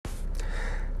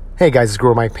Hey guys, it's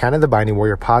Guru Mike Pan of the Binding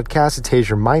Warrior Podcast. Today's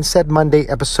your Mindset Monday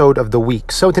episode of the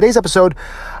week. So today's episode,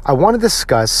 I want to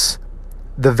discuss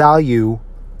the value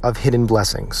of hidden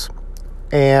blessings.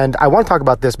 And I want to talk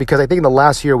about this because I think in the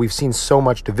last year we've seen so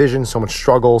much division, so much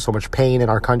struggle, so much pain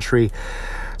in our country,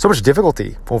 so much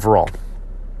difficulty overall.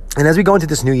 And as we go into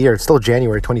this new year, it's still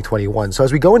January 2021. So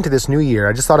as we go into this new year,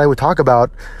 I just thought I would talk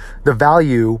about the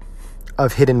value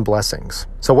of hidden blessings.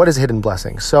 So what is hidden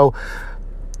blessings? So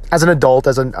as an adult,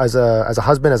 as a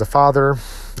husband, as a father,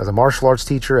 as a martial arts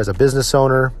teacher, as a business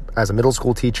owner, as a middle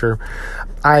school teacher,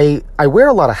 I wear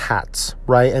a lot of hats,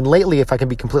 right? And lately, if I can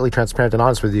be completely transparent and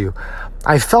honest with you,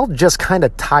 I felt just kind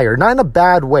of tired, not in a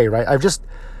bad way, right?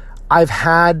 I've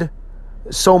had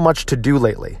so much to do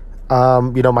lately.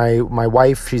 My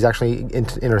wife, she's actually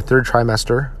in her third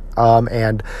trimester,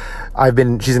 and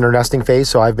she's in her nesting phase,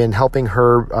 so I've been helping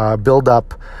her build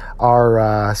up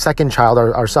our second child,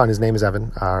 our son. His name is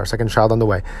Evan, our second child on the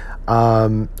way.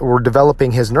 We're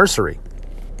developing his nursery.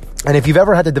 And if you've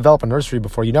ever had to develop a nursery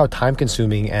before, you know how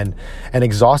time-consuming and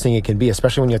exhausting it can be,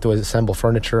 especially when you have to assemble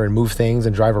furniture and move things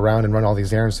and drive around and run all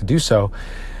these errands to do so.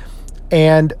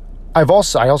 And I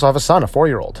also have a son, a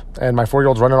 4-year-old, and my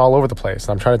 4-year-old's running all over the place.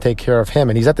 And I'm trying to take care of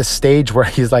him, and he's at this stage where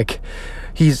he's like,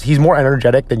 he's more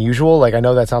energetic than usual. Like, I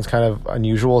know that sounds kind of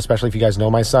unusual, especially if you guys know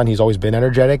my son. He's always been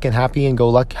energetic and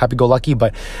happy-go-lucky.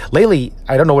 But lately,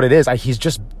 I don't know what it is. He's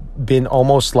just been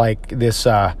almost like this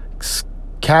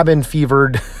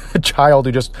cabin-fevered child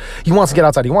who he wants to get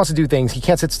outside. He wants to do things. He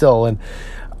can't sit still. And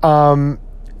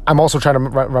I'm also trying to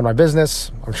run my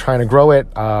business. I'm trying to grow it.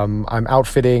 I'm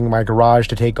outfitting my garage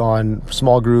to take on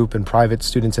small group and private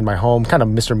students in my home, kind of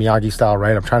Mr. Miyagi style,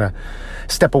 right? I'm trying to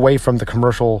step away from the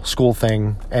commercial school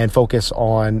thing and focus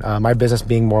on my business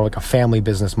being more like a family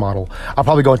business model. I'll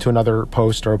probably go into another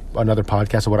post or another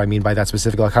podcast of what I mean by that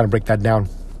specifically. I'll kind of break that down.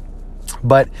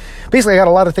 But basically, I got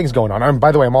a lot of things going on.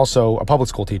 By the way, I'm also a public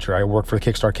school teacher. I work for the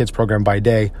Kickstart Kids program by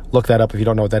day. Look that up if you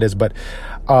don't know what that is. But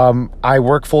I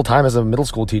work full-time as a middle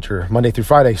school teacher, Monday through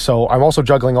Friday. So I'm also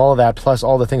juggling all of that, plus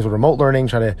all the things with remote learning,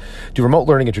 trying to do remote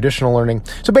learning and traditional learning.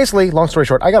 So basically, long story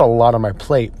short, I got a lot on my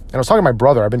plate. And I was talking to my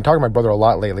brother. I've been talking to my brother a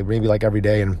lot lately, maybe like every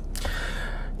day. And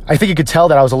I think you could tell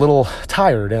that I was a little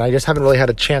tired. And I just haven't really had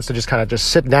a chance to just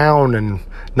sit down and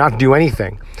not do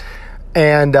anything.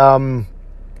 And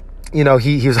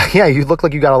he was like, yeah, you look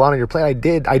like you got a lot on your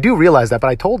plate. I do realize that, but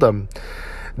I told him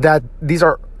that these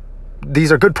are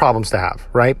good problems to have,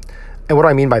 right? And what do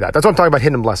I mean by that? That's what I'm talking about,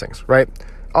 hidden blessings, right?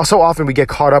 So often we get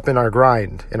caught up in our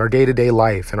grind, in our day-to-day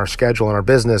life, in our schedule, in our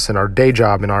business, in our day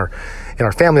job, in our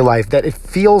family life, that it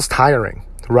feels tiring,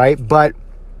 right? But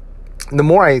the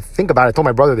more I think about it, I told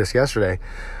my brother this yesterday,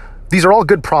 these are all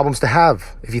good problems to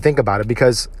have if you think about it,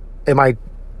 because am I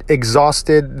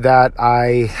exhausted that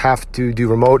I have to do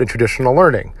remote and traditional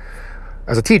learning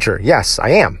as a teacher? Yes, I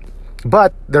am.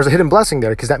 But there's a hidden blessing there,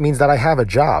 because that means that I have a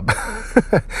job.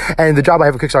 And the job I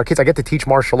have at Kickstart Kids, I get to teach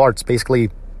martial arts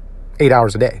basically 8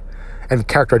 hours a day, and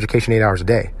character education 8 hours a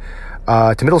day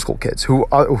to middle school kids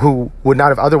who would not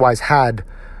have otherwise had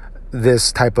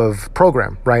this type of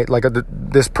program, right? Like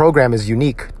this program is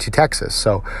unique to Texas.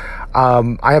 So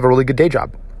I have a really good day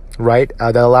job, right?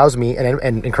 That allows me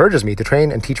and encourages me to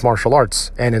train and teach martial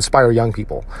arts and inspire young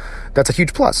people. That's a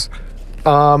huge plus.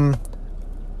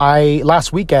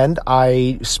 Last weekend,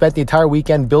 I spent the entire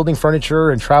weekend building furniture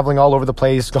and traveling all over the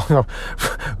place,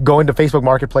 going to Facebook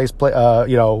Marketplace,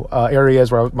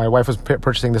 areas where my wife was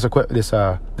purchasing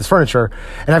this furniture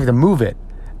and having to move it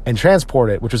and transport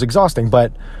it, which was exhausting.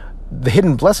 But the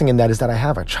hidden blessing in that is that I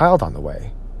have a child on the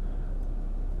way.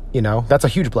 That's a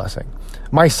huge blessing.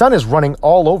 My son is running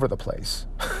all over the place.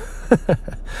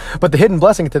 But the hidden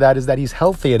blessing to that is that he's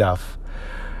healthy enough,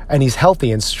 and he's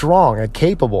healthy and strong and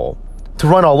capable to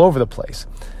run all over the place.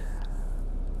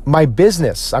 My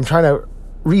business, I'm trying to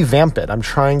revamp it. I'm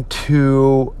trying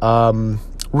to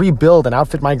rebuild and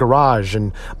outfit my garage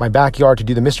and my backyard to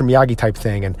do the Mr. Miyagi type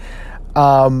thing. And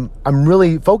I'm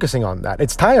really focusing on that.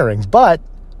 It's tiring, but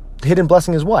the hidden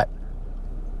blessing is what?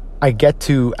 I get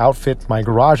to outfit my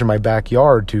garage and my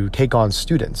backyard to take on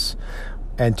students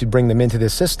and to bring them into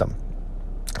this system,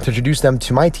 to introduce them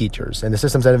to my teachers and the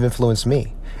systems that have influenced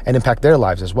me and impact their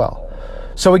lives as well.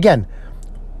 So again,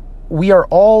 we are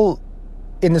all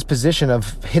in this position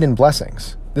of hidden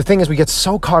blessings. The thing is, we get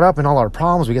so caught up in all our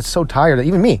problems, we get so tired, that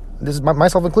even me, this is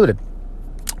myself included,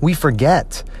 we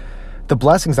forget the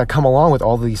blessings that come along with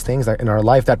all these things that in our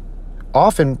life that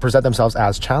often present themselves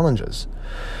as challenges.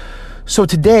 So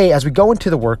today, as we go into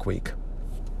the work week,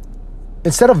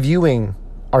 instead of viewing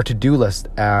our to-do list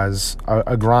as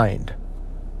a grind,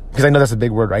 because I know that's a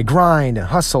big word, right? Grind and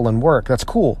hustle and work, that's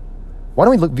cool. Why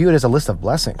don't we view it as a list of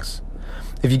blessings?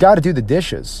 If you got to do the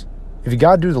dishes, if you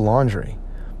got to do the laundry,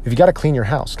 if you got to clean your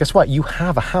house, guess what? You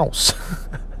have a house.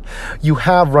 You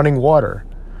have running water.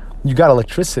 You got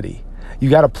electricity. You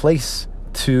got a place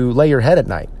to lay your head at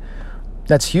night.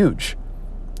 That's huge.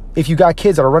 If you got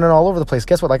kids that are running all over the place,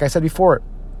 guess what? Like I said before,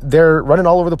 they're running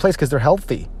all over the place because they're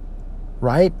healthy,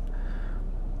 right?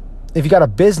 If you got a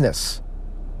business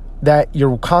that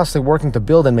you're constantly working to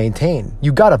build and maintain,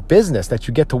 you got a business that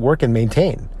you get to work and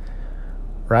maintain,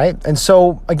 right? And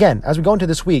so, again, as we go into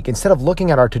this week, instead of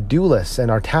looking at our to-do lists and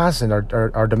our tasks and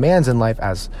our demands in life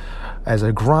as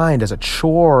a grind, as a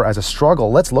chore, as a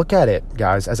struggle, let's look at it,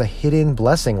 guys, as a hidden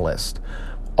blessing list.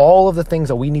 All of the things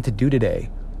that we need to do today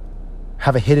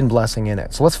have a hidden blessing in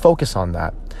it. So let's focus on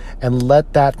that and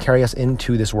let that carry us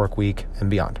into this work week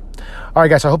and beyond. All right,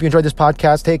 guys, so I hope you enjoyed this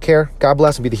podcast. Take care. God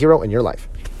bless and be the hero in your life.